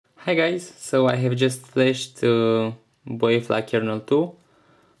Hi guys, so I have just flashed Boeffla Kernel 2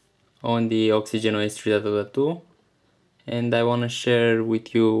 on the OxygenOS 3.0.2 and I want to share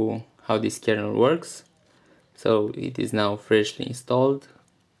with you how this kernel works. So it is now freshly installed,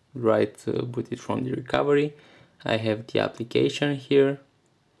 booted from the recovery. I have the application here,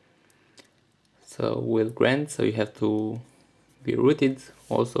 so will grant, so you have to be rooted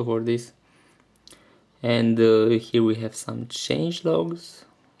also for this. And here we have some change logs.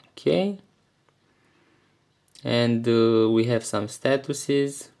 Okay, and we have some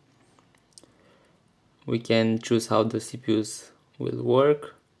statuses. We can choose how the CPUs will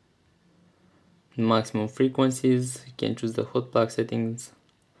work, maximum frequencies. You can choose the hot plug settings.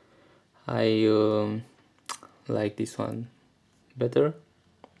 I like this one better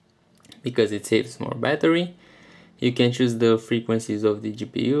because it saves more battery. You can choose the frequencies of the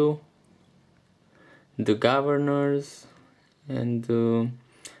GPU, the governors, and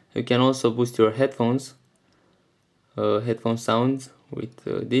you can also boost your headphone sounds with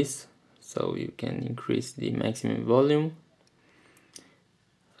this, so you can increase the maximum volume.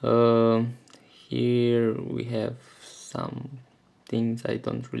 Here we have some things, I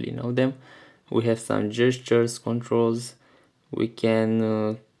don't really know them. We have some gestures, controls. We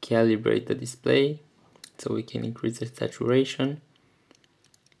can calibrate the display, so we can increase the saturation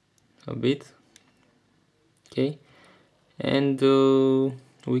a bit. Okay, and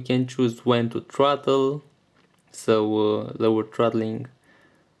we can choose when to throttle, so lower throttling,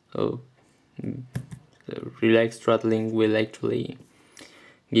 relaxed throttling will actually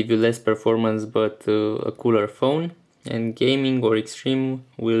give you less performance but a cooler phone, and gaming or extreme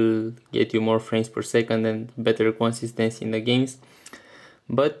will get you more frames per second and better consistency in the games,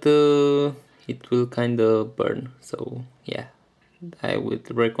 but it will kinda burn, so yeah, I would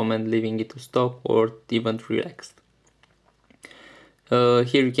recommend leaving it to stock or even relaxed.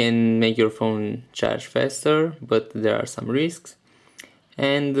 Here you can make your phone charge faster, but there are some risks.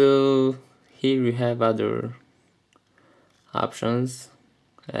 And here you have other options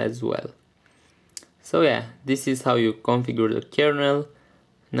as well. So yeah, this is how you configure the kernel.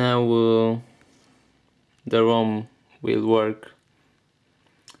 Now the ROM will work,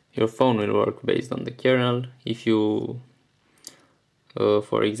 your phone will work based on the kernel. If you,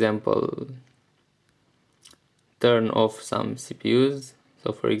 for example, turn off some CPUs,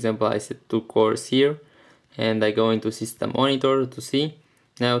 so for example I set 2 cores here and I go into system monitor to see,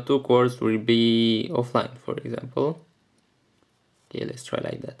 now 2 cores will be offline, for example. Okay, let's try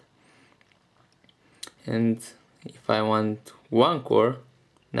like that. And if I want 1 core,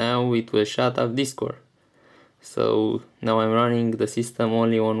 now it will shut off this core. So now I'm running the system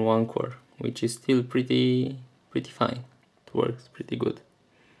only on 1 core, which is still pretty fine. It works pretty good.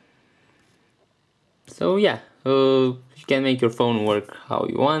 So yeah, you can make your phone work how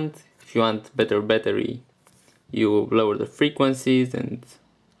you want. If you want better battery, you lower the frequencies and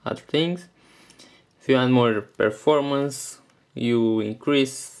other things. If you want more performance, you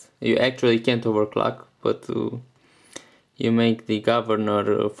increase. You actually can't overclock, but you make the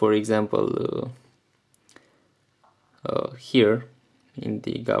governor, for example, here in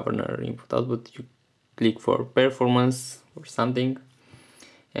the governor input output, you click for performance or something,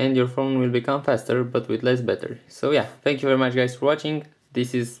 and your phone will become faster but with less battery. So yeah, thank you very much guys for watching.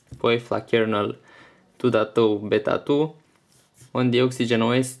 This is Boeffla Kernel 2.0 Beta 2 on the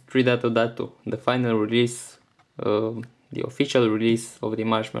OxygenOS 3.0.2, the final release, the official release of the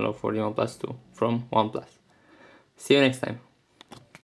Marshmallow for the OnePlus 2 from OnePlus. See you next time.